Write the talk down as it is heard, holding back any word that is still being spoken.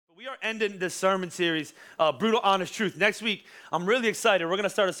We are ending this sermon series, Brutal Honest Truth. Next week, I'm really excited. We're going to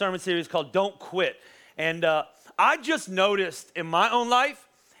start a sermon series called Don't Quit. And I just noticed in my own life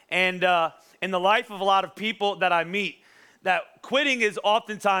and in the life of a lot of people that I meet that quitting is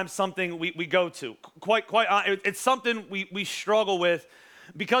oftentimes something we go to. It's something we struggle with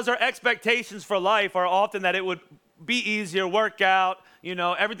because our expectations for life are often that it would be easier, work out,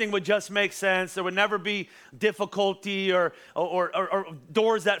 everything would just make sense. There would never be difficulty or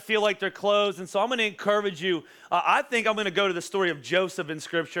doors that feel like they're closed. And so I'm going to encourage you. I think I'm going to go to the story of Joseph in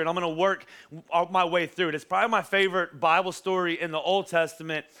Scripture, and I'm going to work my way through it. It's probably my favorite Bible story in the Old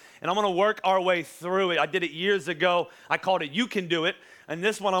Testament, and I'm going to work our way through it. I did it years ago. I called it You Can Do It. And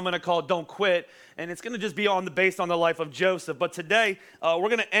this one I'm going to call Don't Quit. And it's going to just be based on the life of Joseph. But today, we're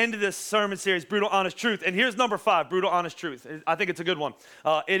going to end this sermon series, Brutal Honest Truth. And here's number 5, Brutal Honest Truth. I think it's a good one.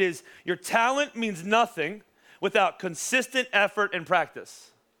 It is, your talent means nothing without consistent effort and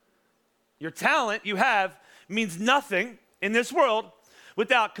practice. Your talent you have means nothing in this world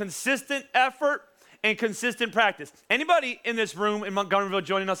without consistent effort and consistent practice. Anybody in this room in Montgomeryville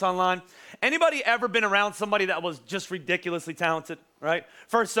joining us online, anybody ever been around somebody that was just ridiculously talented, right?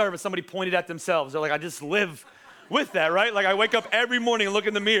 First service, somebody pointed at themselves. They're like, I just live with that, right? Like I wake up every morning and look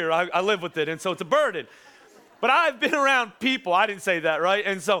in the mirror. I live with it, and so it's a burden. But I've been around people, I didn't say that, right?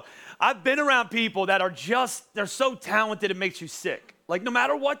 And so I've been around people that they're so talented it makes you sick. Like no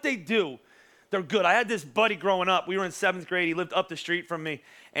matter what they do, they're good. I had this buddy growing up. We were in 7th grade. He lived up the street from me.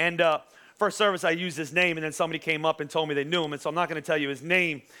 And first service, I used his name, and then somebody came up and told me they knew him, and so I'm not going to tell you his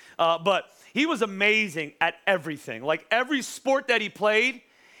name. But he was amazing at everything. Like every sport that he played,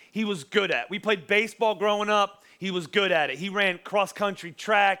 he was good at. We played baseball growing up. He was good at it. He ran cross-country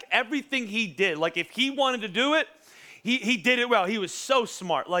track. Everything he did, like if he wanted to do it, he did it well. He was so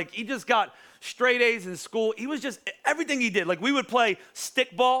smart. Like he just got straight A's in school. He was just everything he did. Like we would play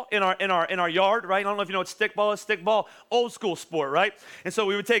stickball in our yard, right? I don't know if you know what stickball is. Stickball, old school sport, right? And so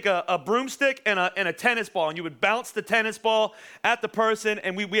we would take a broomstick and a tennis ball, and you would bounce the tennis ball at the person,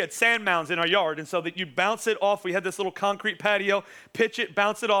 and we had sand mounds in our yard, and so that you'd bounce it off. We had this little concrete patio, pitch it,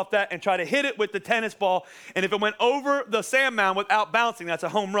 bounce it off that, and try to hit it with the tennis ball. And if it went over the sand mound without bouncing, that's a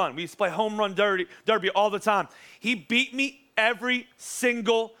home run. We used to play home run derby all the time. He beat me every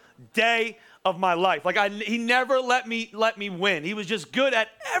single day of my life. Like he never let me win. He was just good at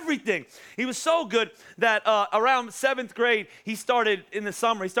everything. He was so good that around 7th grade, in the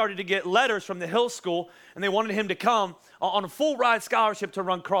summer, he started to get letters from the Hill School, and they wanted him to come on a full ride scholarship to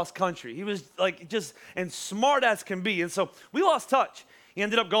run cross country. He was like just and smart as can be. And so we lost touch. He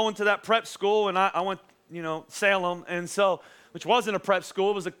ended up going to that prep school, and I went, Salem, and so, which wasn't a prep school.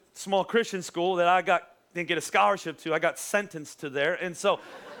 It was a small Christian school that didn't get a scholarship to. I got sentenced to there. And so,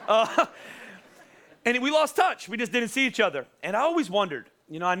 and we lost touch. We just didn't see each other. And I always wondered,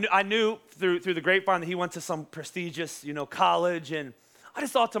 I knew through the grapevine that he went to some prestigious, college. And I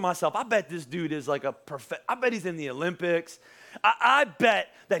just thought to myself, I bet this dude is like I bet he's in the Olympics. I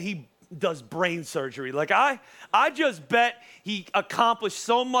bet that he does brain surgery. Like I just bet he accomplished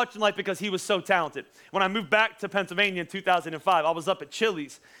so much in life because he was so talented. When I moved back to Pennsylvania in 2005, I was up at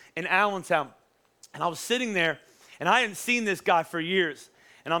Chili's in Allentown. And I was sitting there, and I hadn't seen this guy for years.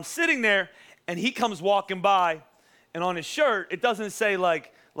 And I'm sitting there, and he comes walking by, and on his shirt, it doesn't say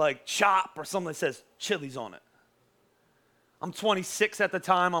like Chop or something that says Chili's on it. I'm 26 at the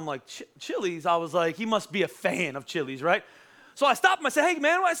time. I'm like, Chili's? I was like, he must be a fan of Chili's, right? So I stopped him. I said, hey,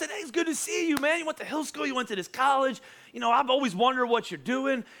 man. I said, hey, it's good to see you, man. You went to Hill School. You went to this college. I've always wondered what you're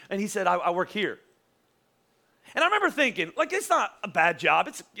doing. And he said, I work here. And I remember thinking, like, it's not a bad job.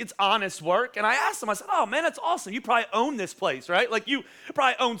 It's honest work. And I asked him, I said, oh, man, that's awesome. You probably own this place, right? Like, you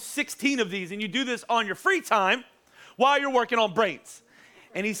probably own 16 of these, and you do this on your free time while you're working on brains.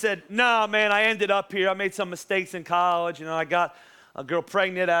 And he said, nah, man, I ended up here. I made some mistakes in college. I got a girl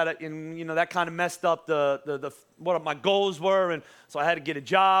pregnant at it, and, that kind of messed up what my goals were. And so I had to get a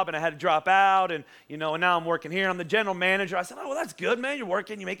job, and I had to drop out. And, and now I'm working here. I'm the general manager. I said, oh, well, that's good, man. You're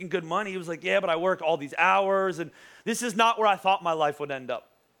working. You're making good money. He was like, yeah, but I work all these hours, and this is not where I thought my life would end up.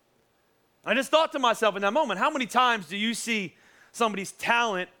 I just thought to myself in that moment, how many times do you see somebody's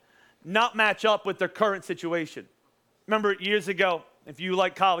talent not match up with their current situation? Remember years ago, if you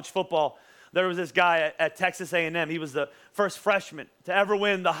like college football, there was this guy at Texas A&M. He was the first freshman to ever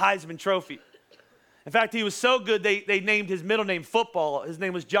win the Heisman Trophy. In fact, he was so good, they named his middle name Football. His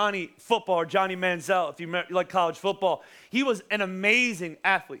name was Johnny Football, or Johnny Manziel, if you like college football. He was an amazing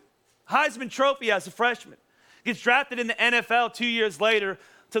athlete. Heisman Trophy as a freshman. Gets drafted in the NFL 2 years later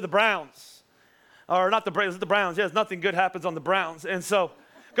to the Browns. Or not the Browns, the Browns. Yes, nothing good happens on the Browns. And so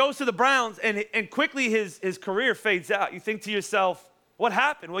goes to the Browns, and quickly his career fades out. You think to yourself, What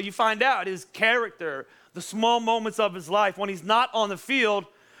happened? Well, you find out his character, the small moments of his life when he's not on the field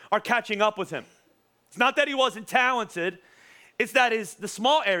are catching up with him. It's not that he wasn't talented, it's that the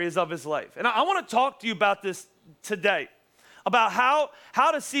small areas of his life. And I want to talk to you about this today, about how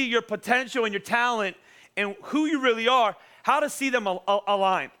to see your potential and your talent and who you really are, how to see them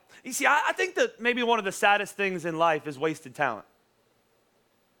align. You see, I think that maybe one of the saddest things in life is wasted talent.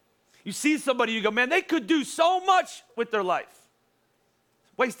 You see somebody, you go, man, they could do so much with their life.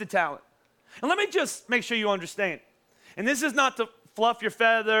 Wasted talent. And let me just make sure you understand. And this is not to fluff your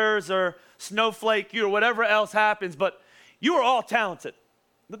feathers or snowflake you or whatever else happens, but you are all talented.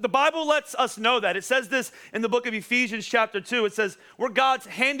 The Bible lets us know that. It says this in the book of Ephesians chapter 2. It says, we're God's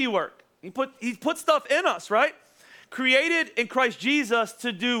handiwork. He put stuff in us, right? Created in Christ Jesus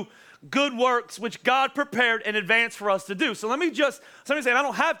to do good works which God prepared in advance for us to do. So somebody saying, I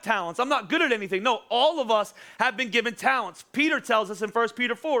don't have talents, I'm not good at anything. No, all of us have been given talents. Peter tells us in 1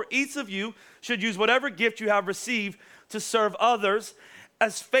 Peter 4, each of you should use whatever gift you have received to serve others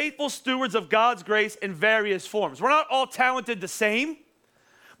as faithful stewards of God's grace in various forms. We're not all talented the same,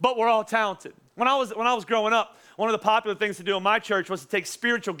 but we're all talented. When I was growing up, one of the popular things to do in my church was to take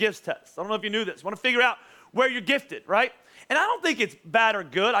spiritual gifts tests. I don't know if you knew this. I want to figure out where you're gifted, right? And I don't think it's bad or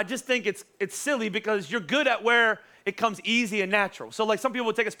good. I just think it's silly because you're good at where it comes easy and natural. So like some people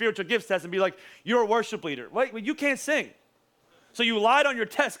would take a spiritual gifts test and be like, you're a worship leader. Wait, well, you can't sing. So you lied on your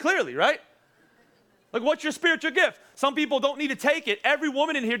test clearly, right? Like, what's your spiritual gift? Some people don't need to take it. Every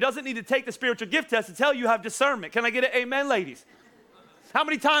woman in here doesn't need to take the spiritual gift test to tell you have discernment. Can I get an amen, ladies? How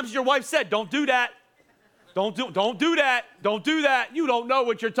many times has your wife said, don't do that? Don't do that. Don't do that. You don't know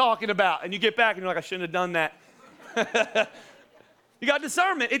what you're talking about. And you get back and you're like, I shouldn't have done that. You got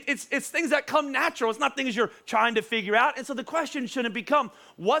discernment. It's things that come natural. It's not things you're trying to figure out. And so the question shouldn't become,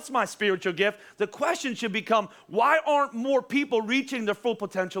 what's my spiritual gift? The question should become, why aren't more people reaching their full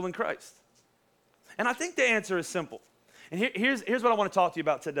potential in Christ? And I think the answer is simple. And here's what I want to talk to you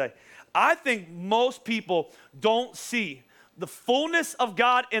about today. I think most people don't see the fullness of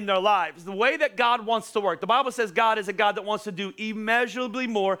God in their lives, the way that God wants to work. The Bible says God is a God that wants to do immeasurably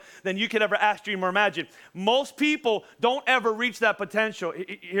more than you could ever ask, dream, or imagine. Most people don't ever reach that potential.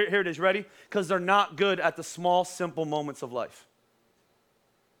 Here it is, ready? Because they're not good at the small, simple moments of life.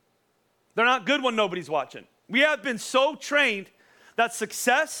 They're not good when nobody's watching. We have been so trained that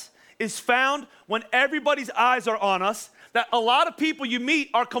success is found when everybody's eyes are on us, that a lot of people you meet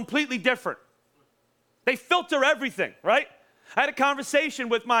are completely different. They filter everything, right? I had a conversation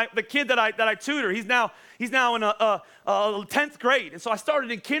with the kid that I tutor. He's now in a 10th grade. And so I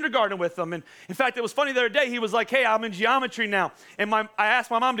started in kindergarten with him. And in fact, it was funny the other day. He was like, hey, I'm in geometry now. And I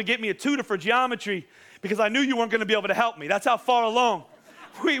asked my mom to get me a tutor for geometry because I knew you weren't going to be able to help me. That's how far along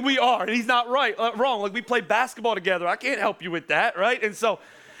we are. And he's not wrong. Like, we played basketball together. I can't help you with that, right?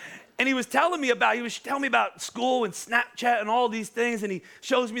 And he was telling me about school and Snapchat and all these things, and he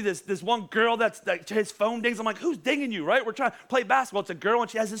shows me this one girl that's his phone dings. I'm like, who's dinging you, right? We're trying to play basketball. It's a girl, and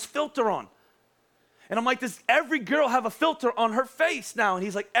she has this filter on. And I'm like, does every girl have a filter on her face now? And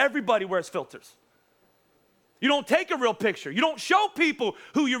he's like, everybody wears filters. You don't take a real picture. You don't show people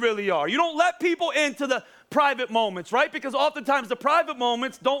who you really are. You don't let people into the private moments, right? Because oftentimes the private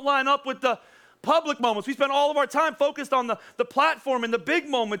moments don't line up with the public moments. We spend all of our time focused on the platform and the big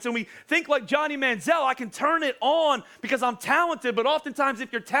moments, and we think like Johnny Manziel, I can turn it on because I'm talented, but oftentimes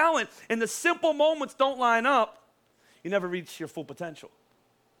if your talent and the simple moments don't line up, you never reach your full potential.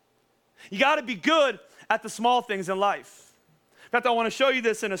 You got to be good at the small things in life. In fact, I want to show you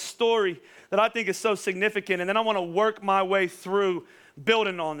this in a story that I think is so significant, and then I want to work my way through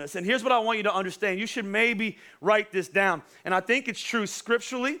building on this. And here's what I want you to understand. You should maybe write this down, and I think it's true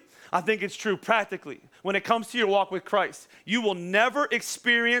scripturally. I think it's true practically. When it comes to your walk with Christ, you will never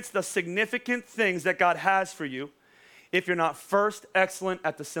experience the significant things that God has for you if you're not first excellent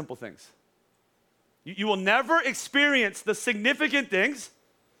at the simple things. You will never experience the significant things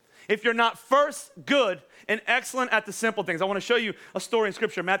if you're not first good and excellent at the simple things. I want to show you a story in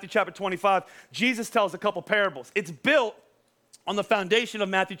Scripture, Matthew chapter 25. Jesus tells a couple parables. It's built on the foundation of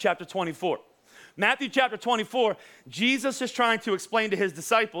Matthew chapter 24. Matthew chapter 24, Jesus is trying to explain to his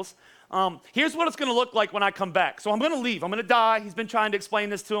disciples, here's what it's going to look like when I come back. So I'm going to leave. I'm going to die. He's been trying to explain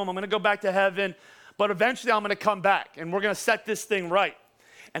this to him. I'm going to go back to heaven, but eventually I'm going to come back, and we're going to set this thing right.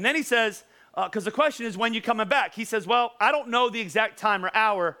 And then he says, because the question is, when you coming back? He says, well, I don't know the exact time or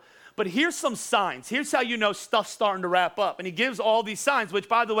hour, but here's some signs. Here's how you know stuff's starting to wrap up. And he gives all these signs, which,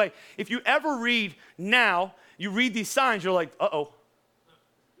 by the way, if you ever read now, you read these signs, you're like, uh-oh.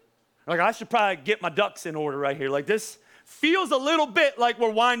 Like, I should probably get my ducks in order right here. Like, this feels a little bit like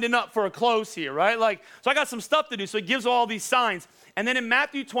we're winding up for a close here, right? Like, so I got some stuff to do. So he gives all these signs. And then in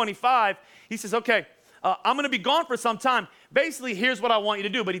Matthew 25, he says, okay, I'm going to be gone for some time. Basically, here's what I want you to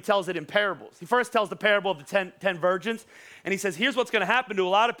do, but he tells it in parables. He first tells the parable of the 10 virgins, and he says, here's what's going to happen to a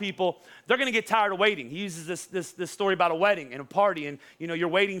lot of people. They're going to get tired of waiting. He uses this story about a wedding and a party, and you're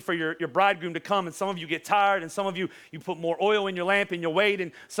waiting for your bridegroom to come, and some of you get tired, and some of you put more oil in your lamp, and you wait,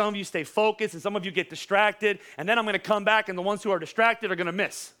 and some of you stay focused, and some of you get distracted, and then I'm going to come back, and the ones who are distracted are going to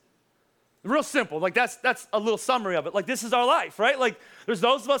miss. Real simple. Like that's a little summary of it. Like this is our life, right? Like there's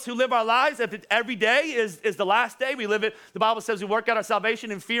those of us who live our lives. If every day is the last day, we live it. The Bible says we work out our salvation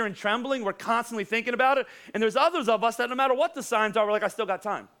in fear and trembling. We're constantly thinking about it. And there's others of us that no matter what the signs are, we're like, I still got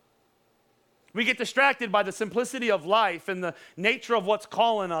time. We get distracted by the simplicity of life and the nature of what's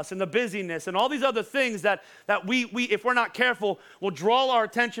calling us and the busyness and all these other things that we if we're not careful, will draw our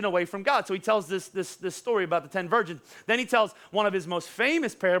attention away from God. So he tells this story about the 10 virgins. Then he tells one of his most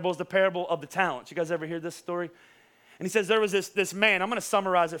famous parables, the parable of the talents. You guys ever hear this story? And he says there was this man. I'm going to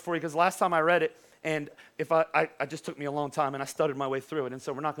summarize it for you because last time I read it, and if I just took me a long time and I stuttered my way through it, and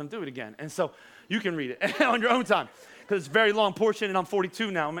so we're not going to do it again. And so you can read it on your own time. Because it's a very long portion, and I'm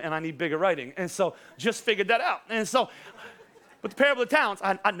 42 now, and I need bigger writing. And so just figured that out. And so, but the parable of the talents,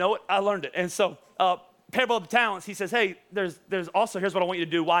 I know it, I learned it. And so, parable of the talents, he says, hey, there's also, here's what I want you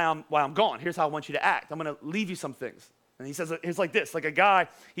to do while I'm gone. Here's how I want you to act. I'm going to leave you some things. And he says, it's like this, like a guy,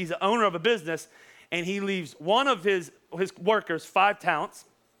 he's the owner of a business, and he leaves one of his workers 5 talents.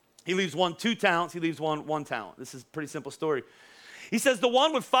 He leaves one 2 talents. He leaves one 1 talent. This is a pretty simple story. He says the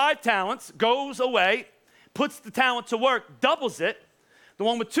one with 5 talents goes away, puts the talent to work, doubles it. The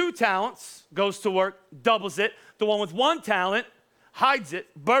one with 2 talents goes to work, doubles it. The one with 1 talent hides it,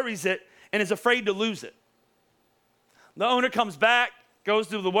 buries it, and is afraid to lose it. The owner comes back, goes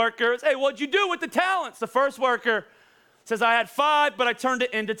to the workers. Hey, what'd you do with the talents? The first worker says, I had 5, but I turned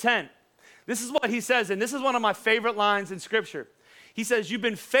it into 10. This is what he says, and this is one of my favorite lines in Scripture. He says, you've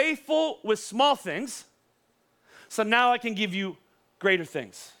been faithful with small things, so now I can give you greater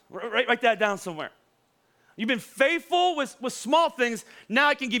things. Write that down somewhere. You've been faithful with small things. Now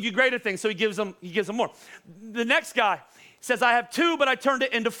I can give you greater things. So he gives them more. The next guy says, I have 2, but I turned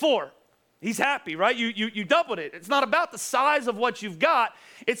it into 4. He's happy, right? You doubled it. It's not about the size of what you've got.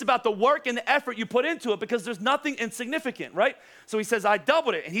 It's about the work and the effort you put into it because there's nothing insignificant, right? So he says, I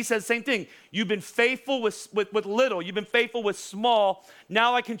doubled it. And he says the same thing. You've been faithful with little. You've been faithful with small.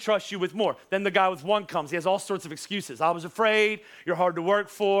 Now I can trust you with more. Then the guy with 1 comes. He has all sorts of excuses. I was afraid. You're hard to work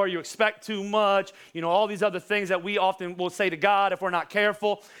for. You expect too much. All these other things that we often will say to God if we're not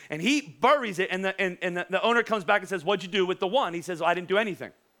careful. And he buries it. And the owner comes back and says, what'd you do with the 1? He says, I didn't do anything.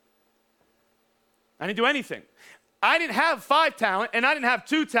 I didn't do anything. I didn't have 5 talent, and I didn't have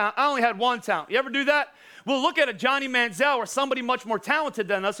 2 talent. I only had 1 talent. You ever do that? We'll look at a Johnny Manziel or somebody much more talented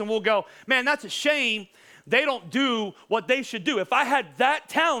than us, and we'll go, man, that's a shame. They don't do what they should do. If I had that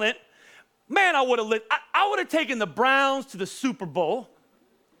talent, man, I would have lived. I would have taken the Browns to the Super Bowl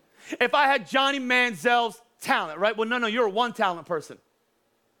if I had Johnny Manziel's talent, right? Well, no, you're a 1 talent person.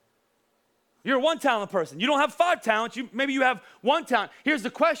 You're a 1 talent person. You don't have 5 talents. Maybe you have 1 talent. Here's the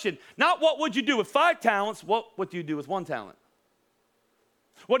question. Not what would you do with 5 talents. What do you do with 1 talent?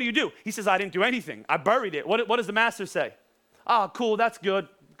 What do you do? He says, I didn't do anything. I buried it. What does the master say? Oh, cool. That's good.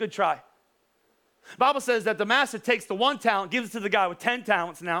 Good try. The Bible says that the master takes the 1 talent, gives it to the guy with 10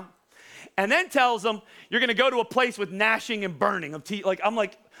 talents now, and then tells him, you're going to go to a place with gnashing and burning of teeth. I'm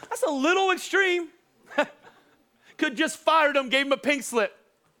like, that's a little extreme. Could just fired him, gave him a pink slip.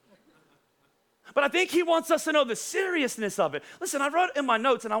 But I think he wants us to know the seriousness of it. Listen, I wrote in my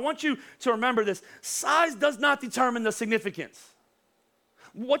notes, and I want you to remember this. Size does not determine the significance.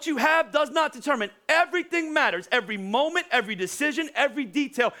 What you have does not determine. Everything matters. Every moment, every decision, every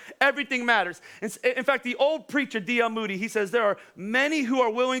detail, everything matters. In fact, the old preacher, D.L. Moody, he says there are many who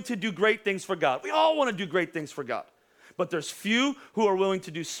are willing to do great things for God. We all want to do great things for God. But there's few who are willing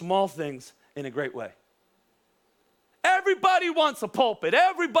to do small things in a great way. Everybody wants a pulpit.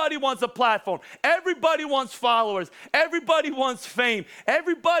 Everybody wants a platform. Everybody wants followers. Everybody wants fame.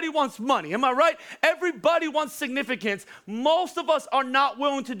 Everybody wants money. Am I right? Everybody wants significance. Most of us are not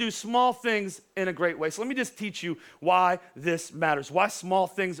willing to do small things in a great way. So let me just teach you why this matters, why small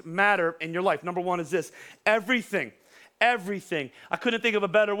things matter in your life. Number 1 is this: everything. I couldn't think of a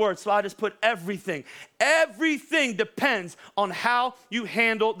better word, so I just put everything. Everything depends on how you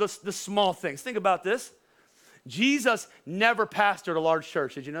handle the small things. Think about this. Jesus never pastored a large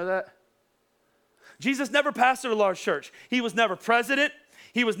church. Did you know that? Jesus never pastored a large church. He was never president.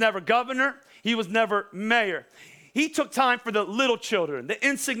 He was never governor. He was never mayor. He took time for the little children, the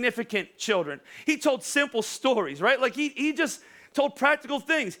insignificant children. He told simple stories, right? Like he just told practical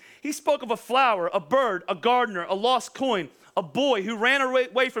things. He spoke of a flower, a bird, a gardener, a lost coin, a boy who ran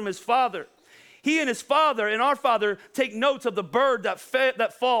away from his father. He and his father and our father take notes of the bird that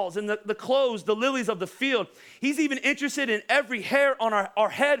falls and the clothes, the lilies of the field. He's even interested in every hair on our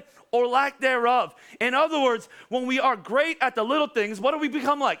head or lack thereof. In other words, when we are great at the little things, what do we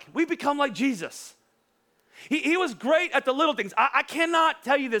become like? We become like Jesus. He was great at the little things. I cannot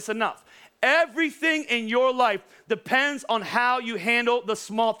tell you this enough. Everything in your life depends on how you handle the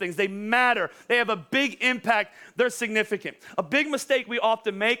small things. They matter. They have a big impact. They're significant. A big mistake we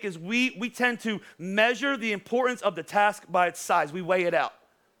often make is we tend to measure the importance of the task by its size. We weigh it out.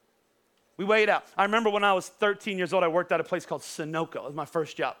 We weigh it out. I remember when I was 13 years old, I worked at a place called Sunoco. It was my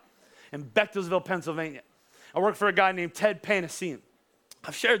first job in Bechtelsville, Pennsylvania. I worked for a guy named Ted Panasine.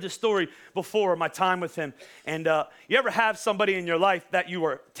 I've shared this story before, my time with him. And you ever have somebody in your life that you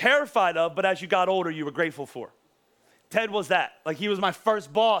were terrified of, but as you got older, you were grateful for? Ted was that. Like, he was my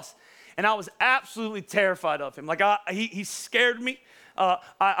first boss, and I was absolutely terrified of him. Like, he scared me.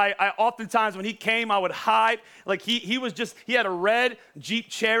 I oftentimes, when he came, I would hide. Like, he had a red Jeep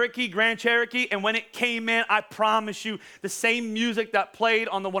Cherokee, Grand Cherokee, and when it came in, I promise you, the same music that played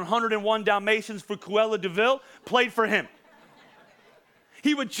on the 101 Dalmatians for Cruella de Vil played for him.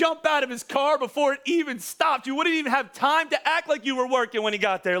 He would jump out of his car before it even stopped. You wouldn't even have time to act like you were working when he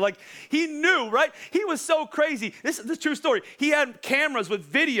got there. Like, he knew, right? He was so crazy. This is a true story. He had cameras with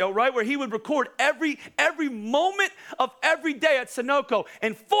video, right, where he would record every moment of every day at Sunoco.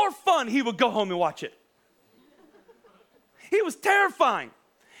 And for fun, he would go home and watch it. He was terrifying.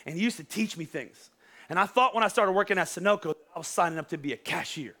 And he used to teach me things. And I thought when I started working at Sunoco, I was signing up to be a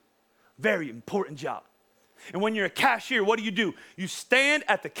cashier. Very important job. And when you're a cashier, what do? You stand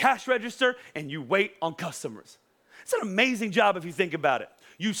at the cash register and you wait on customers. It's an amazing job if you think about it.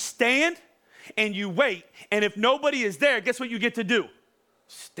 You stand and you wait, and if nobody is there, guess what you get to do?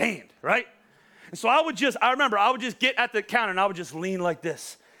 Stand, right? And so I would just get at the counter and I would just lean like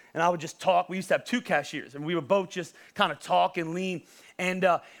this. And I would just talk. We used to have two cashiers, and we would both just kind of talk and lean. And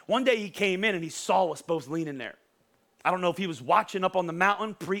one day he came in and he saw us both leaning there. I don't know if he was watching up on the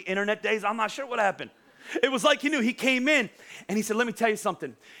mountain, pre-internet days. I'm not sure what happened. It was like he knew. He came in and he said, let me tell you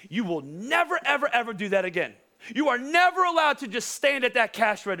something. You will never, ever, ever do that again. You are never allowed to just stand at that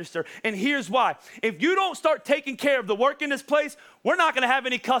cash register. And here's why. If you don't start taking care of the work in this place, we're not going to have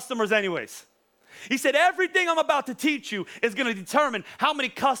any customers anyways. He said, everything I'm about to teach you is going to determine how many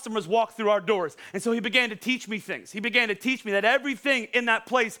customers walk through our doors. And so he began to teach me things. He began to teach me that everything in that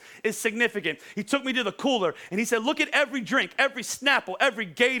place is significant. He took me to the cooler and he said, look at every drink, every Snapple, every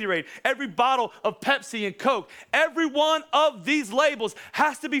Gatorade, every bottle of Pepsi and Coke. Every one of these labels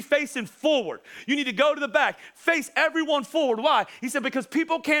has to be facing forward. You need to go to the back, face everyone forward. Why? He said, because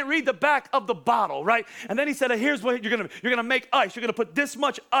people can't read the back of the bottle, right? And then he said, here's what you're going to make ice. You're going to put this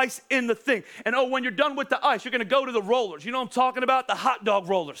much ice in the thing. And when you're done with the ice, you're going to go to the rollers. You know what I'm talking about? The hot dog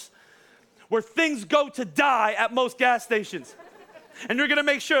rollers, where things go to die at most gas stations. And you're going to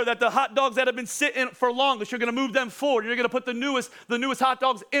make sure that the hot dogs that have been sitting for longest, you're going to move them forward. You're going to put the newest hot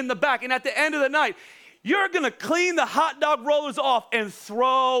dogs in the back. And at the end of the night, you're going to clean the hot dog rollers off and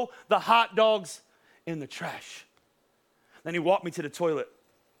throw the hot dogs in the trash. Then he walked me to the toilet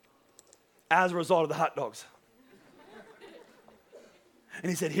as a result of the hot dogs. And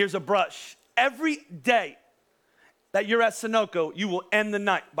he said, here's a brush. Every day that you're at Sunoco, you will end the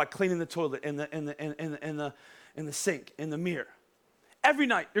night by cleaning the toilet in the sink, in the mirror. Every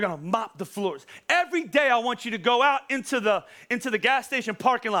night you're gonna mop the floors. Every day I want you to go out into the gas station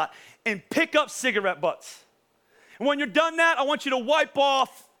parking lot and pick up cigarette butts. And when you're done that, I want you to wipe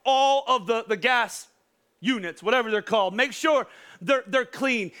off all of the gas units, whatever they're called. Make sure they're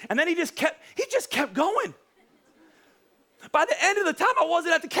clean. And then he just kept going. By the end of the time, I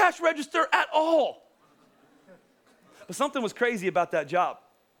wasn't at the cash register at all. But something was crazy about that job.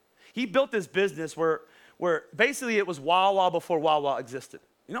 He built this business where basically it was Wawa before Wawa existed.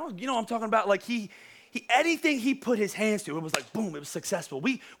 You know what I'm talking about? Like he anything he put his hands to, it was like, boom, it was successful.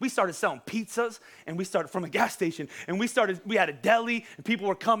 We started selling pizzas, and we started from a gas station, and we had a deli, and people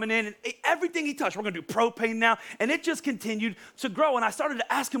were coming in, and everything he touched, we're gonna do propane now, and it just continued to grow. And I started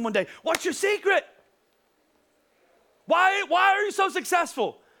to ask him one day, what's your secret? Why are you so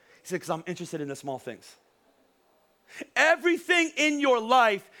successful? He said, because I'm interested in the small things. Everything in your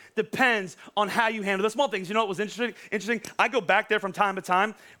life depends on how you handle the small things. You know what was interesting? I go back there from time to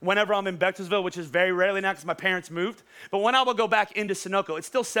time whenever I'm in Bechtelsville, which is very rarely now because my parents moved. But when I would go back into Sunoco, it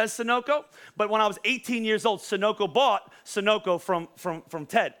still says Sunoco, but when I was 18 years old, Sunoco bought Sunoco from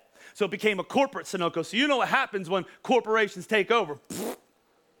Ted. So it became a corporate Sunoco. So you know what happens when corporations take over.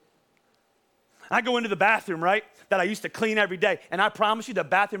 I go into the bathroom, right, that I used to clean every day, and I promise you the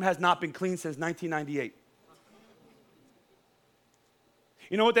bathroom has not been cleaned since 1998.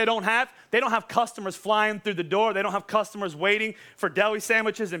 You know what they don't have? They don't have customers flying through the door. They don't have customers waiting for deli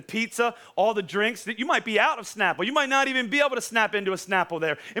sandwiches and pizza, all the drinks. You might be out of Snapple. You might not even be able to snap into a Snapple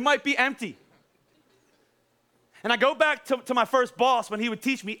there. It might be empty. And I go back to my first boss when he would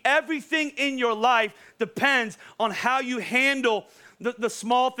teach me everything in your life depends on how you handle the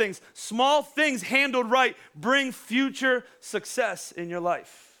small things. Small things handled right bring future success in your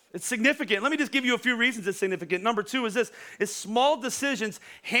life. It's significant. Let me just give you a few reasons it's significant. Number 2 is this, is small decisions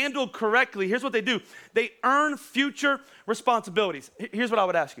handled correctly. Here's what they do. They earn future responsibilities. Here's what I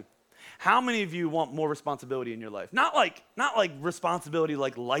would ask you. How many of you want more responsibility in your life? Not like responsibility,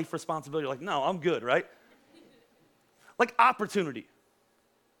 like life responsibility. Like, no, I'm good, right? Like opportunity.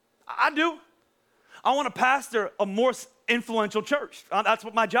 I do. I want to pastor a more influential church. That's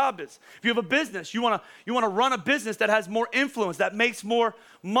what my job is. If you have a business, you want to run a business that has more influence, that makes more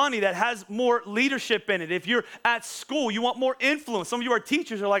money, that has more leadership in it. If you're at school, you want more influence. Some of you are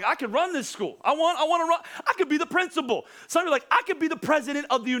teachers are like, I could run this school. I want to run. I could be the principal. Some of you are like, I could be the president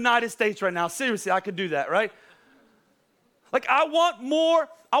of the United States right now. Seriously, I could do that, right? Like I want more.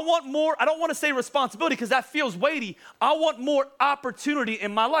 I don't want to say responsibility because that feels weighty. I want more opportunity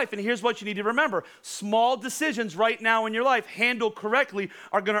in my life. And here's what you need to remember. Small decisions right now in your life, handled correctly,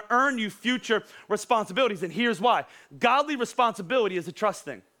 are going to earn you future responsibilities. And here's why. Godly responsibility is a trust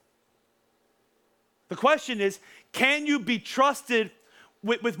thing. The question is, can you be trusted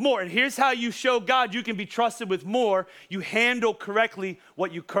with more? And here's how you show God you can be trusted with more. You handle correctly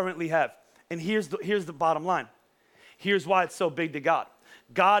what you currently have. And here's the bottom line. Here's why it's so big to God.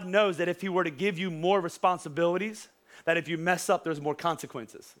 God knows that if he were to give you more responsibilities, that if you mess up, there's more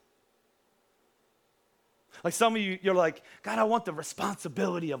consequences. Like some of you, you're like, God, I want the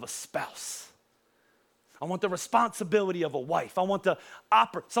responsibility of a spouse. I want the responsibility of a wife. I want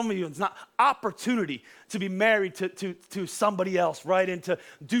some of you, it's not opportunity to be married to somebody else, right? And to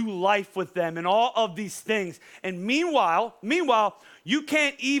do life with them and all of these things. And meanwhile, you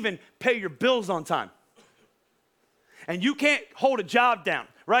can't even pay your bills on time. And you can't hold a job down,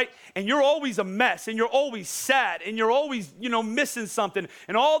 right? And you're always a mess, and you're always sad, and you're always, missing something.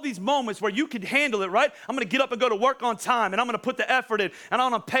 And all these moments where you could handle it, right? I'm going to get up and go to work on time, and I'm going to put the effort in, and I'm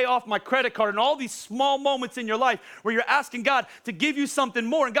going to pay off my credit card, and all these small moments in your life where you're asking God to give you something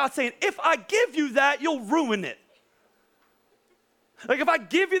more, and God's saying, if I give you that, you'll ruin it. Like if I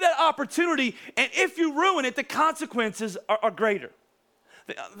give you that opportunity, and if you ruin it, the consequences are greater.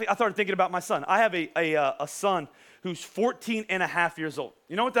 I started thinking about my son. I have a son who's 14 and a half years old.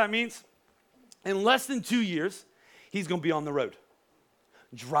 You know what that means? In less than 2 years, he's going to be on the road,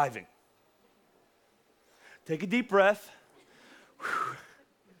 driving. Take a deep breath.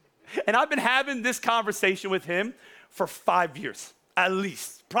 And I've been having this conversation with him for 5 years, at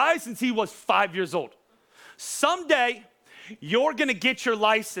least, probably since he was 5 years old. Someday, you're going to get your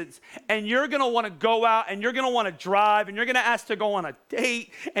license, and you're going to want to go out, and you're going to want to drive, and you're going to ask to go on a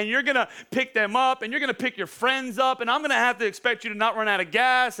date, and you're going to pick them up, and you're going to pick your friends up, and I'm going to have to expect you to not run out of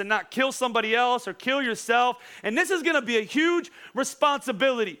gas and not kill somebody else or kill yourself, and this is going to be a huge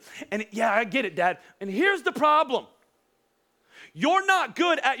responsibility. And yeah, I get it, Dad. And here's the problem. You're not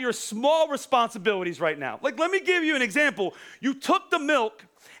good at your small responsibilities right now. Like, let me give you an example. You took the milk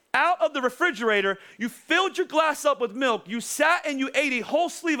out of the refrigerator, you filled your glass up with milk, you sat and you ate a whole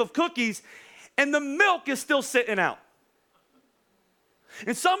sleeve of cookies, and the milk is still sitting out.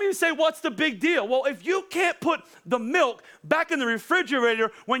 And some of you say, what's the big deal? Well, if you can't put the milk back in the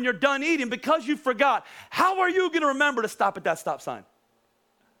refrigerator when you're done eating because you forgot, how are you going to remember to stop at that stop sign?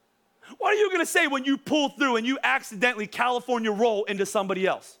 What are you going to say when you pull through and you accidentally California roll into somebody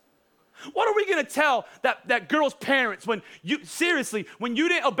else? What are we going to tell that girl's parents when you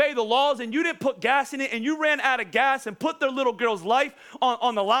didn't obey the laws and you didn't put gas in it and you ran out of gas and put their little girl's life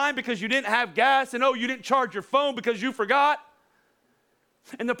on the line because you didn't have gas and you didn't charge your phone because you forgot?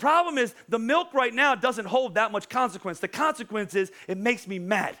 And the problem is the milk right now doesn't hold that much consequence. The consequence is it makes me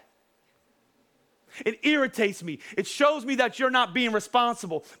mad. It irritates me. It shows me that you're not being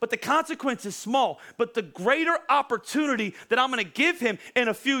responsible. But the consequence is small. But the greater opportunity that I'm going to give him in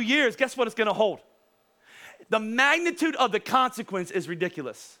a few years, guess what it's going to hold? The magnitude of the consequence is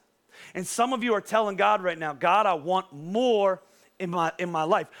ridiculous. And some of you are telling God right now, God, I want more in my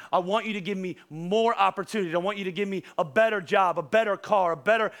life. I want you to give me more opportunity. I want you to give me a better job, a better car, a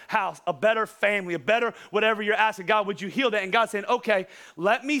better house, a better family, a better whatever you're asking. God, would you heal that? And God's saying, okay,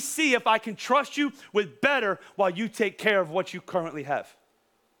 let me see if I can trust you with better while you take care of what you currently have.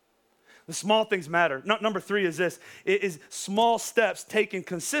 The small things matter. Number 3 is this. It is small steps taken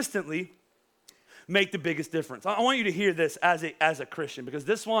consistently make the biggest difference. I want you to hear this as a Christian, because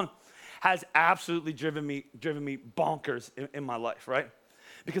this one has absolutely driven me bonkers in my life, right?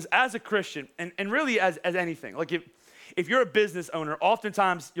 Because as a Christian, and really as anything, like if you're a business owner,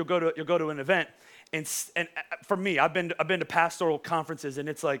 oftentimes you'll go to an event, and for me, I've been to pastoral conferences, and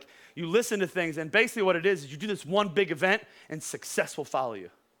it's like you listen to things, and basically what it is you do this one big event, and success will follow you.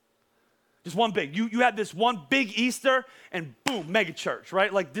 Just one big. You have this one big Easter, and boom, mega church,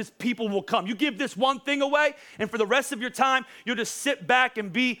 right? Like this people will come. You give this one thing away, and for the rest of your time, you'll just sit back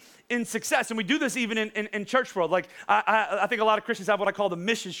and be in success. And we do this even in church world. Like I think a lot of Christians have what I call the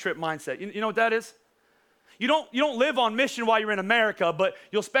mission trip mindset. You know what that is? You don't live on mission while you're in America, but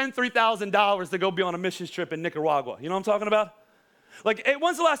you'll spend $3,000 to go be on a mission trip in Nicaragua. You know what I'm talking about? Like, hey,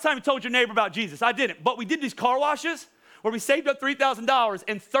 when's the last time you told your neighbor about Jesus? I didn't, but we did these car washes where we saved up $3,000,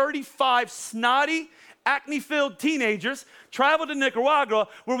 and 35 snotty, acne-filled teenagers traveled to Nicaragua,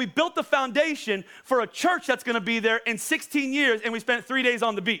 where we built the foundation for a church that's going to be there in 16 years, and we spent 3 days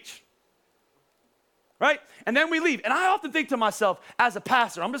on the beach. Right? And then we leave. And I often think to myself, as a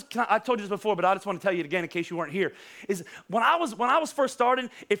pastor, I told you this before, but I just want to tell you it again in case you weren't here, is when I was first starting,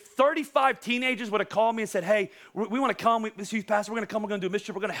 if 35 teenagers would have called me and said, hey, we want to come, this youth pastor, we're going to come, we're going to do a mission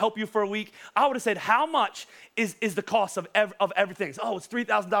trip, we're going to help you for a week, I would have said, how much is the cost of everything? It's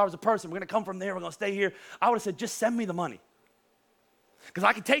 $3,000 a person, we're going to come from there, we're going to stay here. I would have said, just send me the money. Because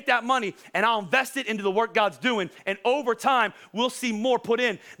I can take that money and I'll invest it into the work God's doing, and over time, we'll see more put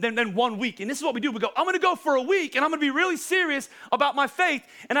in than 1 week. And this is what we do. We go, I'm going to go for a week, and I'm going to be really serious about my faith,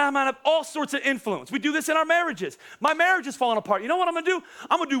 and I'm going to have all sorts of influence. We do this in our marriages. My marriage is falling apart. You know what I'm going to do?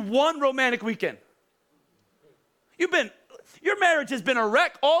 I'm going to do one romantic weekend. Your marriage has been a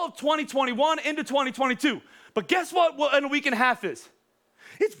wreck all of 2021 into 2022. But guess what in a week and a half is?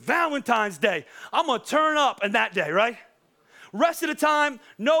 It's Valentine's Day. I'm going to turn up in that day, right? Rest of the time,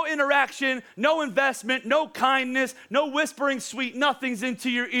 no interaction, no investment, no kindness, no whispering sweet nothings into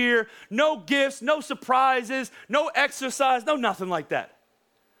your ear, no gifts, no surprises, no exercise, no nothing like that.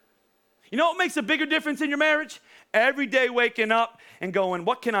 You know what makes a bigger difference in your marriage? Every day waking up and going,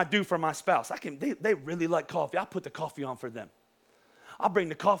 what can I do for my spouse? They really like coffee. I'll put the coffee on for them. I'll bring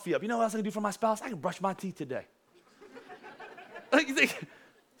the coffee up. You know what else I can do for my spouse? I can brush my teeth today.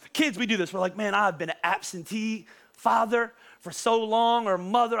 Kids, we do this. We're like, man, I've been an absentee father for so long, or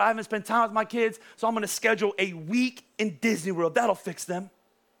mother, I haven't spent time with my kids, so I'm going to schedule a week in Disney World. That'll fix them.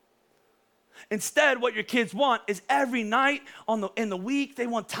 Instead, what your kids want is every night in the week, they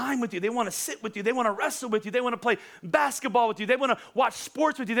want time with you. They want to sit with you. They want to wrestle with you. They want to play basketball with you. They want to watch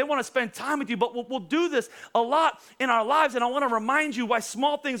sports with you. They want to spend time with you. But we'll do this a lot in our lives, and I want to remind you why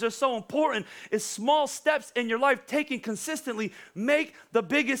small things are so important. Is small steps in your life taken consistently make the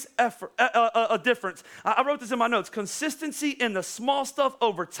biggest a difference. I wrote this in my notes. Consistency in the small stuff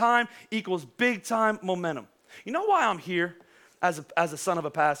over time equals big time momentum. You know why I'm here as a son of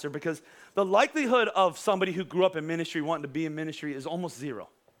a pastor? Because the likelihood of somebody who grew up in ministry wanting to be in ministry is almost zero.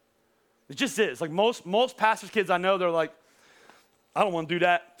 It just is. Like most pastors' kids I know, they're like, I don't want to do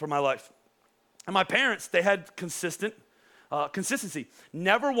that for my life. And my parents, they had consistency.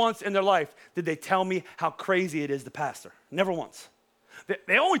 Never once in their life did they tell me how crazy it is to pastor. Never once.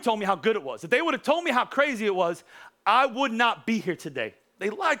 They only told me how good it was. If they would have told me how crazy it was, I would not be here today. They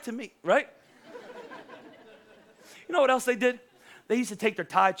lied to me, right? You know what else they did? They used to take their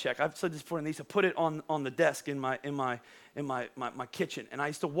tithe check. I've said this before, and they used to put it on the desk in my kitchen. And I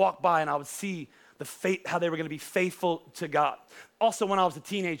used to walk by, and I would see how they were going to be faithful to God. Also, when I was a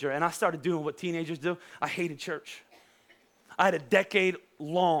teenager, and I started doing what teenagers do, I hated church. I had a decade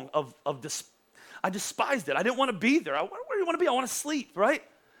long I despised it. I didn't want to be there. Where do you want to be? I want to sleep, right?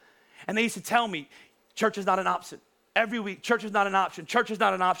 And they used to tell me, church is not an option. Every week, church is not an option. Church is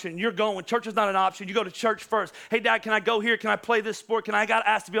not an option. You're going. Church is not an option. You go to church first. Hey, Dad, can I go here? Can I play this sport? I got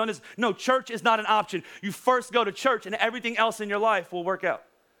asked to be on this? No, church is not an option. You first go to church, and everything else in your life will work out.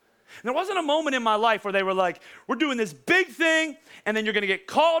 And there wasn't a moment in my life where they were like, we're doing this big thing, and then you're going to get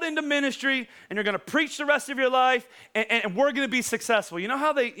called into ministry, and you're going to preach the rest of your life, and we're going to be successful. You know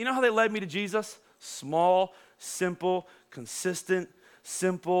how they led me to Jesus? Small, simple, consistent,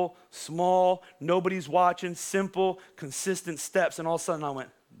 simple, small, nobody's watching, simple, consistent steps. And all of a sudden I went,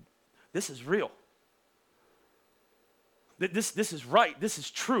 this is real. This is right. This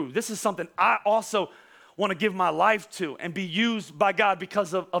is true. This is something I also want to give my life to and be used by God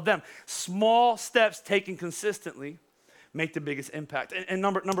because of them. Small steps taken consistently make the biggest impact. And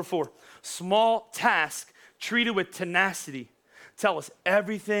number 4, small tasks treated with tenacity tell us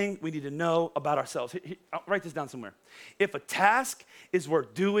everything we need to know about ourselves. I'll write this down somewhere. If a task is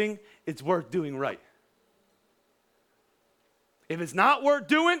worth doing, it's worth doing right. If it's not worth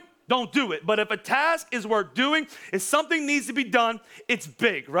doing, don't do it. But if a task is worth doing, if something needs to be done, it's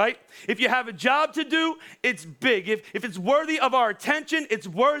big, right? If you have a job to do, it's big. If it's worthy of our attention, it's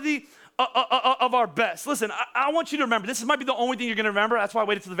worthy of our best. Listen, I want you to remember, this might be the only thing you're going to remember. That's why I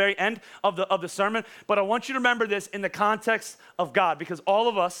waited to the very end of the sermon. But I want you to remember this in the context of God, because all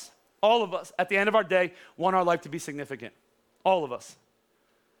of us, at the end of our day, want our life to be significant. All of us.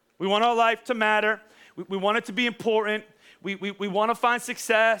 We want our life to matter. We want it to be important. We want to find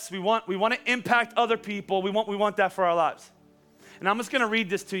success. We want to impact other people. We want that for our lives. And I'm just going to read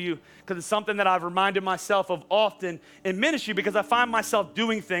this to you because it's something that I've reminded myself of often in ministry, because I find myself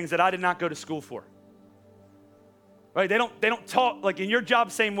doing things that I did not go to school for. Right? They don't talk like in your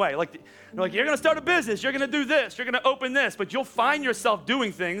job same way. Like you're going to start a business, you're going to do this, you're going to open this, but you'll find yourself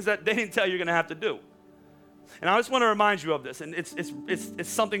doing things that they didn't tell you you're going to have to do. And I just want to remind you of this, and it's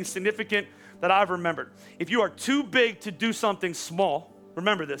something significant that I've remembered. If you are too big to do something small,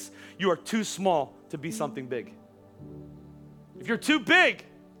 remember this, you are too small to be something big. If you're too big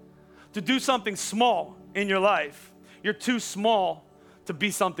to do something small in your life, you're too small to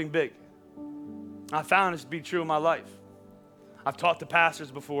be something big. I found this to be true in my life. I've talked to pastors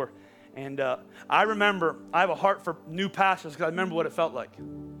before, and I remember, I have a heart for new pastors because I remember what it felt like.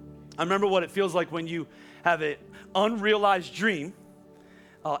 I remember what it feels like when you have an unrealized dream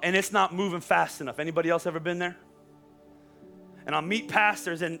and it's not moving fast enough. Anybody else ever been there? And I'll meet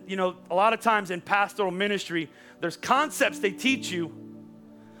pastors, and a lot of times in pastoral ministry, there's concepts they teach you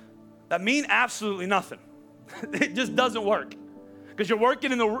that mean absolutely nothing. It just doesn't work. Because you're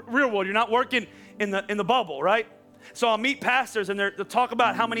working in the real world, you're not working in the bubble, right? So I'll meet pastors, and they'll talk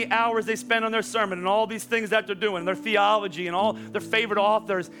about how many hours they spend on their sermon and all these things that they're doing, their theology and all their favorite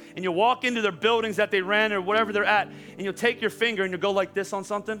authors. And you'll walk into their buildings that they rent or whatever they're at, and you'll take your finger and you'll go like this on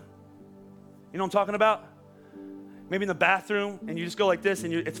something. You know what I'm talking about? Maybe in the bathroom, and you just go like this,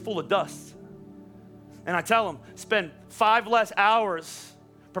 and it's full of dust. And I tell them, spend 5 less hours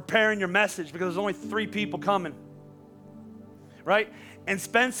preparing your message because there's only 3 people coming, right? And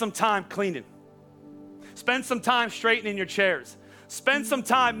spend some time cleaning. Spend some time straightening your chairs. Spend some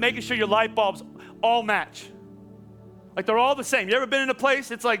time making sure your light bulbs all match. Like they're all the same. You ever been in a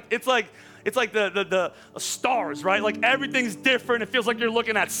place? It's like the stars, right? Like everything's different. It feels like you're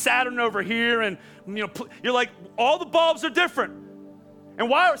looking at Saturn over here, and you're like, all the bulbs are different. And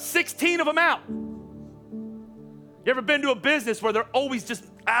why are 16 of them out? You ever been to a business where they're always just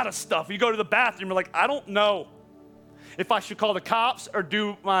out of stuff? You go to the bathroom, you're like, I don't know if I should call the cops or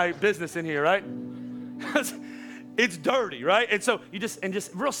do my business in here, right? It's dirty, right? And so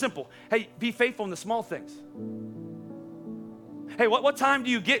just real simple. Hey, be faithful in the small things. Hey, what time do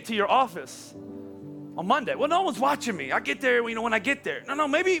you get to your office on Monday? Well, no one's watching me. I get there, when I get there. No,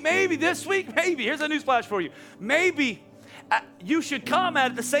 maybe this week, maybe. Here's a newsflash for you. Maybe you should come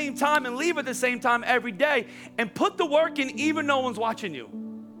at the same time and leave at the same time every day and put the work in even no one's watching you.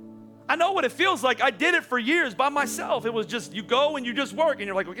 I know what it feels like. I did it for years by myself. It was just, you go and you just work, and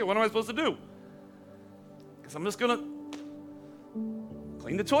you're like, okay, what am I supposed to do? Because I'm just going to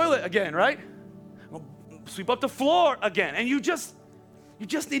clean the toilet again, right? Sweep up the floor again. And you just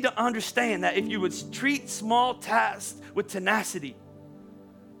need to understand that if you would treat small tasks with tenacity,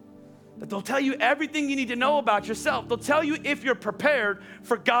 that they'll tell you everything you need to know about yourself. They'll tell you if you're prepared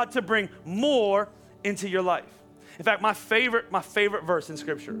for God to bring more into your life. In fact, my favorite verse in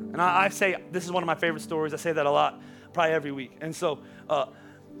Scripture, and I say this is one of my favorite stories. I say that a lot, probably every week. And so,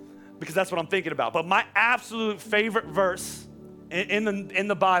 because that's what I'm thinking about. But my absolute favorite verse in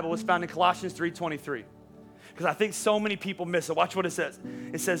the Bible is found in Colossians 3:23. Because I think so many people miss it. Watch what it says.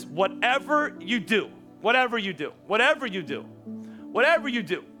 It says, whatever you do,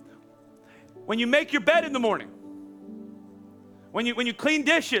 when you make your bed in the morning, when you clean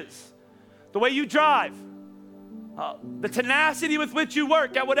dishes, the way you drive, the tenacity with which you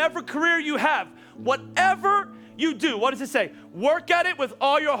work at whatever career you have, whatever you do, what does it say? Work at it with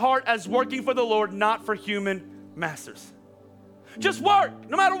all your heart as working for the Lord, not for human masters. Just work,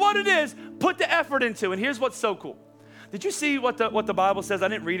 no matter what it is, put the effort into. And here's what's so cool. Did you see what the Bible says? I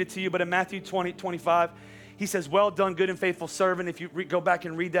didn't read it to you, but in Matthew 20:25, he says, well done, good and faithful servant. If you go back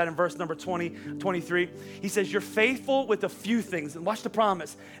and read that in verse number 23, he says, you're faithful with a few things. And watch the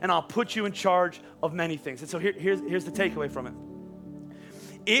promise. And I'll put you in charge of many things. And so here's the takeaway from it.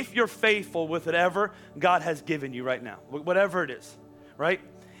 If you're faithful with whatever God has given you right now, whatever it is, right?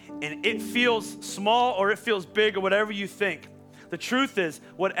 And it feels small or it feels big or whatever you think, the truth is,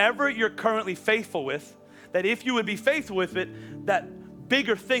 whatever you're currently faithful with, that if you would be faithful with it, that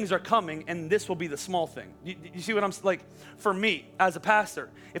bigger things are coming, and this will be the small thing. You see what I'm like? For me, as a pastor,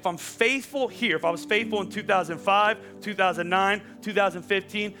 if I'm faithful here, if I was faithful in 2005, 2009,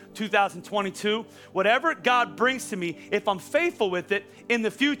 2015, 2022, whatever God brings to me, if I'm faithful with it, in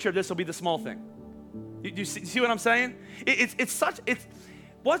the future, this will be the small thing. You see what I'm saying?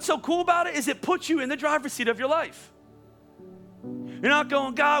 What's so cool about it is it puts you in the driver's seat of your life. You're not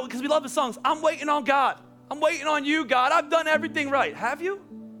going, God, because we love the songs, I'm waiting on God. I'm waiting on you, God. I've done everything right. Have you?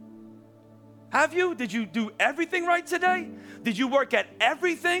 Have you? Did you do everything right today? Did you work at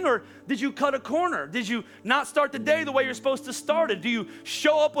everything, or did you cut a corner? Did you not start the day the way you're supposed to start it? Do you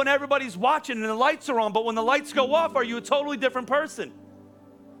show up when everybody's watching and the lights are on, but when the lights go off, are you a totally different person?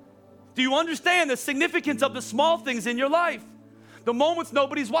 Do you understand the significance of the small things in your life? The moments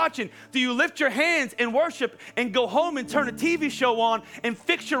nobody's watching. Do you lift your hands in worship and go home and turn a TV show on and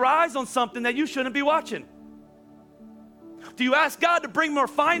fix your eyes on something that you shouldn't be watching? Do you ask God to bring more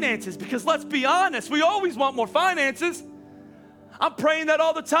finances? Because let's be honest, we always want more finances. I'm praying that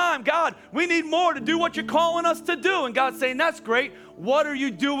all the time. God, we need more to do what you're calling us to do. And God's saying, that's great. What are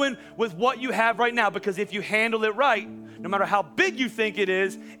you doing with what you have right now? Because if you handle it right, no matter how big you think it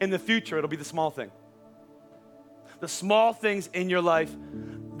is, in the future, it'll be the small thing. The small things in your life,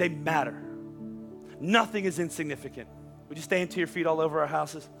 they matter. Nothing is insignificant. Would you stand to your feet all over our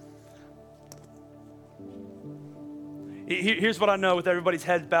houses? Here's what I know with everybody's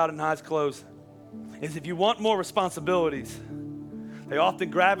heads bowed and eyes closed, is if you want more responsibilities, they often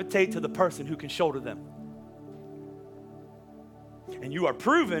gravitate to the person who can shoulder them. And you are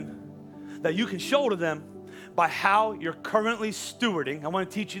proven that you can shoulder them by how you're currently stewarding. I want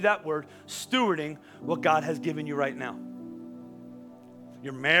to teach you that word, stewarding what God has given you right now.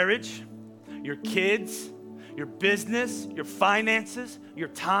 Your marriage, your kids, your business, your finances, your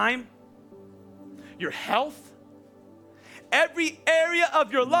time, your health. Every area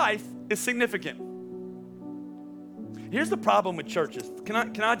of your life is significant. Here's the problem with churches.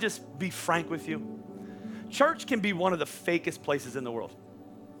 Can I just be frank with you? Church can be one of the fakest places in the world.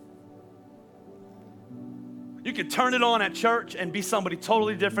 You can turn it on at church and be somebody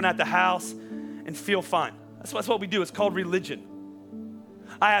totally different at the house and feel fine. That's what we do. It's called religion.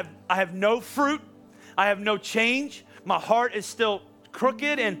 I have no fruit. I have no change. My heart is still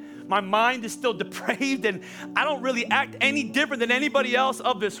crooked and my mind is still depraved, and I don't really act any different than anybody else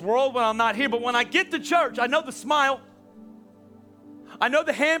of this world when I'm not here. But when I get to church, I know the smile. I know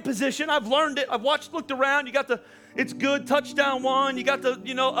the hand position. I've learned it. I've looked around. You got the it's good, touchdown one. You got the,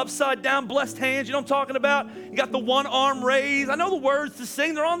 upside down blessed hands. You know what I'm talking about? You got the one arm raised. I know the words to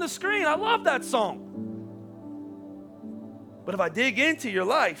sing. They're on the screen. I love that song. But if I dig into your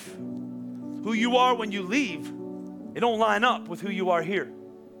life, who you are when you leave, it don't line up with who you are here.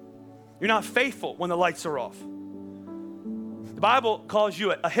 You're not faithful when the lights are off. The Bible calls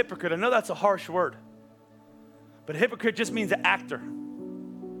you a hypocrite. I know that's a harsh word, but a hypocrite just means an actor.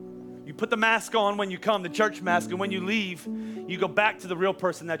 You put the mask on when you come, the church mask, and when you leave, you go back to the real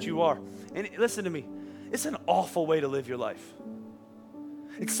person that you are. And listen to me, it's an awful way to live your life.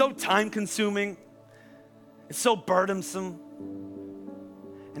 It's so time-consuming. It's so burdensome.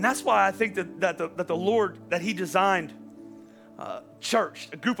 And that's why I think that the Lord, that He designed church,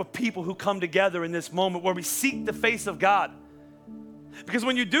 a group of people who come together in this moment where we seek the face of God. Because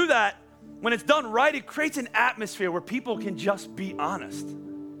when you do that, when it's done right, it creates an atmosphere where people can just be honest,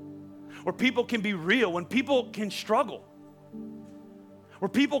 where people can be real, when people can struggle, where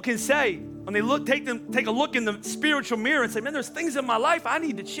people can say, when they take a look in the spiritual mirror and say, man, there's things in my life I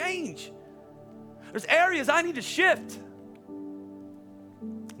need to change. There's areas I need to shift.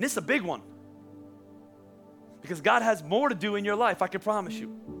 And this is a big one. Because God has more to do in your life, I can promise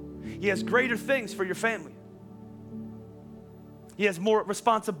you. He has greater things for your family. He has more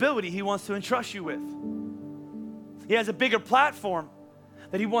responsibility He wants to entrust you with. He has a bigger platform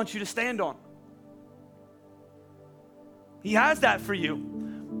that He wants you to stand on. He has that for you,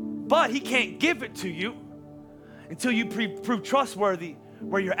 but He can't give it to you until you prove trustworthy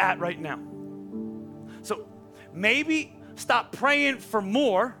where you're at right now. So maybe stop praying for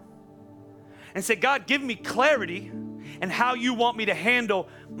more and say, God, give me clarity and how you want me to handle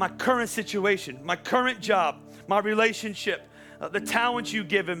my current situation, my current job, my relationship, the talents you've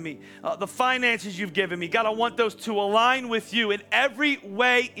given me, the finances you've given me. God, I want those to align with you in every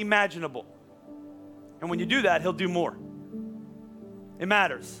way imaginable. And when you do that, He'll do more. It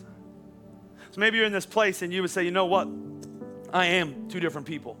matters. So maybe you're in this place and you would say, you know what? I am two different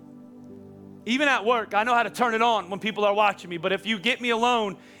people. Even at work, I know how to turn it on when people are watching me, but if you get me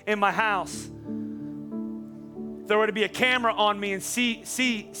alone in my house, if there were to be a camera on me and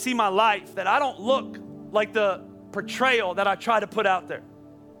see my life, that I don't look like the portrayal that I try to put out there,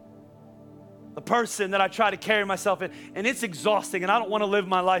 the person that I try to carry myself in, and it's exhausting, and I don't want to live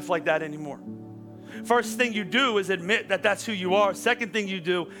my life like that anymore. First thing you do is admit that that's who you are. Second thing you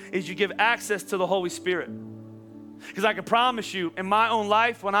do is you give access to the Holy Spirit. Because I can promise you, in my own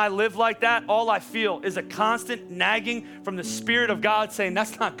life, when I live like that, all I feel is a constant nagging from the Spirit of God saying,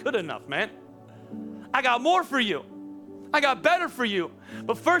 that's not good enough, man. I got more for you. I got better for you.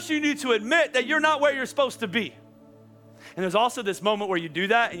 But first you need to admit that you're not where you're supposed to be. And there's also this moment where you do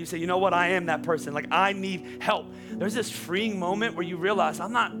that and you say, you know what, I am that person. Like, I need help. There's this freeing moment where you realize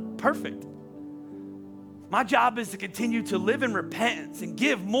I'm not perfect. My job is to continue to live in repentance and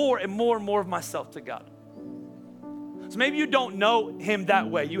give more and more and more of myself to God. So maybe you don't know him that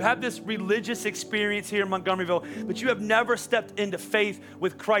way. You have this religious experience here in Montgomeryville, but you have never stepped into faith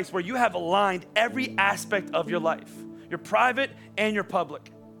with Christ where you have aligned every aspect of your life, your private and your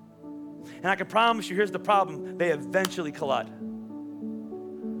public. And I can promise you, here's the problem. They eventually collide.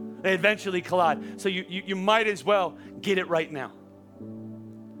 They eventually collide. So you might as well get it right now.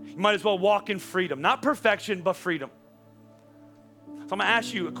 You might as well walk in freedom. Not perfection, but freedom. So I'm going to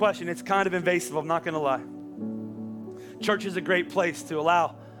ask you a question. It's kind of invasive, I'm not going to lie. Church is a great place to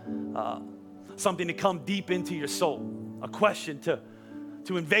allow something to come deep into your soul, a question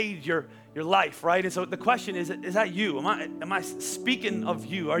to invade your life, right? And so the question is that you? Am I speaking of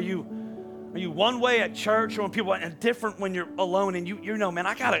you? Are you one way at church, or when people are different when you're alone and you know, man,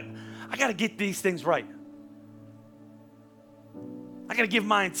 I gotta get these things right. I gotta give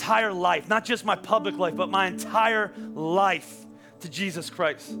my entire life, not just my public life, but my entire life to Jesus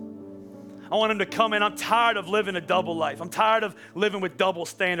Christ. I want him to come in. I'm tired of living a double life. I'm tired of living with double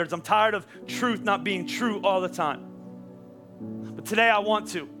standards. I'm tired of truth not being true all the time. But today I want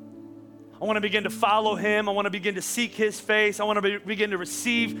to begin to follow him. I want to begin to seek his face. I want to begin to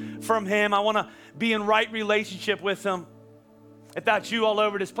receive from him. I want to be in right relationship with him. If that's you all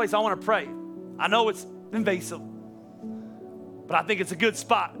over this place, I want to pray. I know it's invasive, but I think it's a good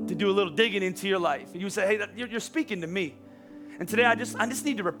spot to do a little digging into your life. You say, hey, you're speaking to me. And today I just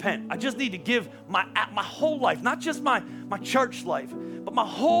need to repent. I just need to give my whole life, not just my church life, but my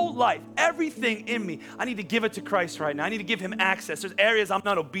whole life, everything in me. I need to give it to Christ right now. I need to give him access. There's areas I'm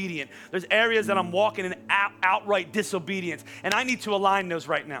not obedient. There's areas that I'm walking in outright disobedience. And I need to align those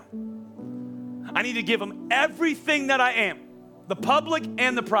right now. I need to give him everything that I am, the public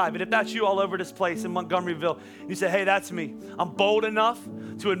and the private. If that's you all over this place in Montgomeryville, you say, hey, that's me. I'm bold enough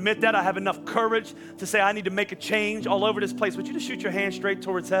to admit that. I have enough courage to say I need to make a change all over this place. Would you just shoot your hand straight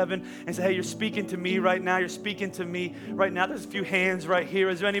towards heaven and say, hey, you're speaking to me right now. You're speaking to me right now. There's a few hands right here.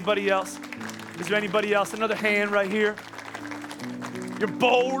 Is there anybody else? Is there anybody else? Another hand right here. You're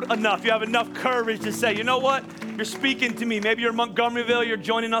bold enough. You have enough courage to say, you know what? You're speaking to me. Maybe you're in Montgomeryville. You're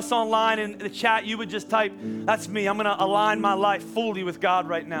joining us online in the chat. You would just type, that's me. I'm going to align my life fully with God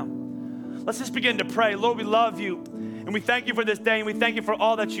right now. Let's just begin to pray. Lord, we love you. And we thank you for this day, and we thank you for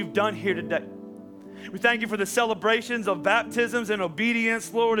all that you've done here today. We thank you for the celebrations of baptisms and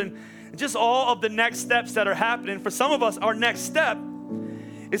obedience, Lord, and just all of the next steps that are happening. For some of us, our next step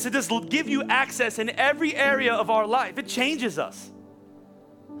is to just give you access in every area of our life. It changes us.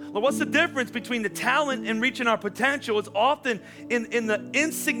 Lord, what's the difference between the talent and reaching our potential? It's often in the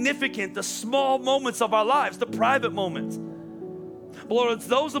insignificant, the small moments of our lives, the private moments. But Lord, it's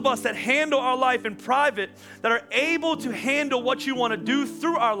those of us that handle our life in private that are able to handle what you want to do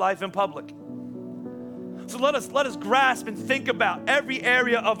through our life in public. So let us grasp and think about every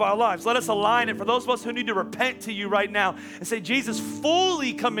area of our lives. Let us align it for those of us who need to repent to you right now and say, Jesus,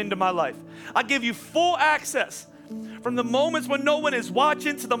 fully come into my life. I give you full access. From the moments when no one is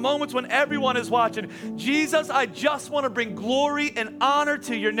watching to the moments when everyone is watching. Jesus, I just want to bring glory and honor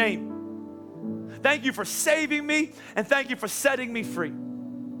to your name. Thank you for saving me, and thank you for setting me free.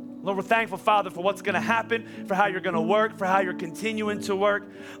 Lord, we're thankful, Father, for what's going to happen, for how you're going to work, for how you're continuing to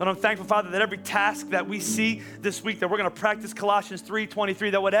work. And I'm thankful, Father, that every task that we see this week, that we're going to practice Colossians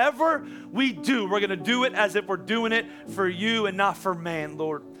 3:23, that whatever we do, we're going to do it as if we're doing it for you and not for man,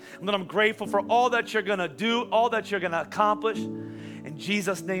 Lord. And then I'm grateful for all that you're going to do, all that you're going to accomplish. In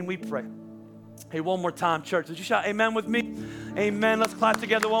Jesus' name we pray. Hey, one more time, church. Would you shout amen with me? Amen. Let's clap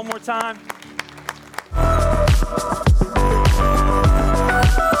together one more time.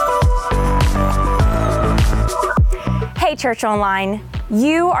 Hey, Church Online,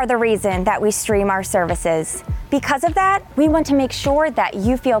 you are the reason that we stream our services. Because of that, we want to make sure that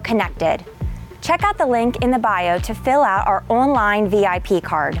you feel connected. Check out the link in the bio to fill out our online VIP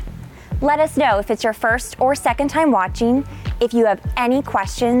card. Let us know if it's your first or second time watching, if you have any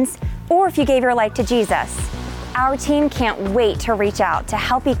questions, or if you gave your life to Jesus. Our team can't wait to reach out to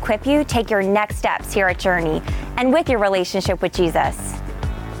help equip you take your next steps here at Journey and with your relationship with Jesus.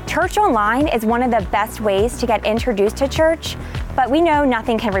 Church online is one of the best ways to get introduced to church, but we know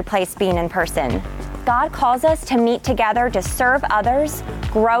nothing can replace being in person. God calls us to meet together to serve others,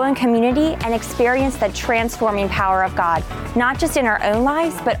 grow in community, and experience the transforming power of God, not just in our own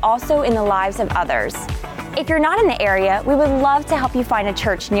lives, but also in the lives of others. If you're not in the area, we would love to help you find a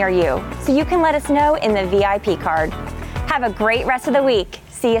church near you, so you can let us know in the VIP card. Have a great rest of the week.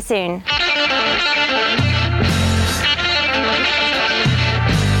 See you soon.